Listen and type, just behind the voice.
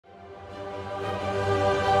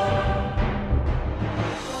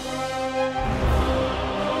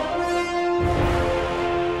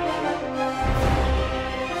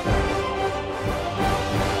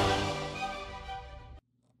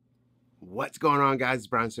going on, guys? It's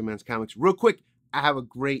Brian Simmons Comics. Real quick, I have a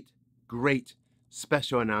great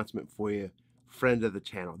special announcement for you, friend of the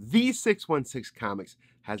channel. The 616 Comics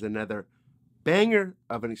has another banger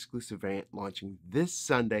of an exclusive variant launching this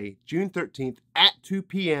Sunday, June 13th at 2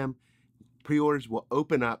 p.m. Pre-orders will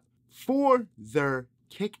open up for their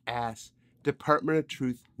kick-ass Department of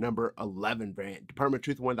Truth number 11 variant. Department of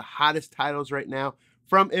Truth, one of the hottest titles right now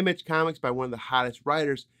from Image Comics by one of the hottest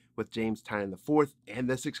writers with James Tynion IV, and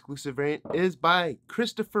this exclusive variant is by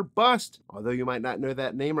Christopher Bust. Although you might not know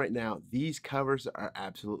that name right now, these covers are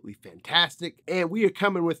absolutely fantastic, and we are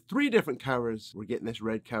coming with 3 different covers. We're getting this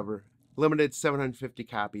red cover, limited 750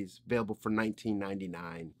 copies, available for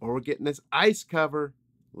 $19.99. Or we're getting this ice cover,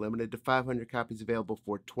 limited to 500 copies, available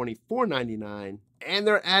for $24.99. And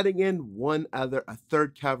they're adding in one other, a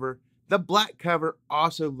third cover, the black cover,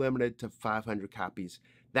 also limited to 500 copies.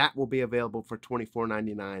 That will be available for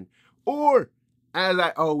 $24.99. Or, as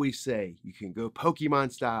I always say, you can go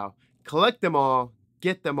Pokemon style, collect them all,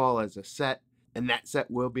 get them all as a set, and that set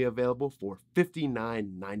will be available for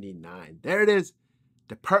 $59.99. There it is,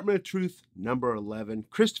 Department of Truth number 11,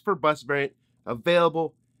 Christopher Bust variant,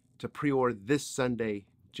 available to pre-order this Sunday,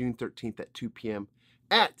 June 13th at 2 p.m.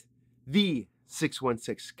 at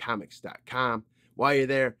the616comics.com. While you're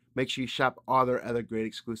there, make sure you shop all their other great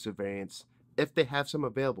exclusive variants if they have some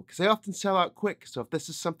available, because they often sell out quick. So if this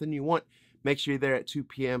is something you want, make sure you're there at 2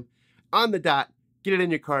 p.m. on the dot. Get it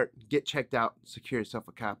in your cart, get checked out, secure yourself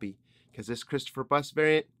a copy, because this Christopher Bust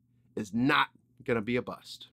variant is not going to be a bust.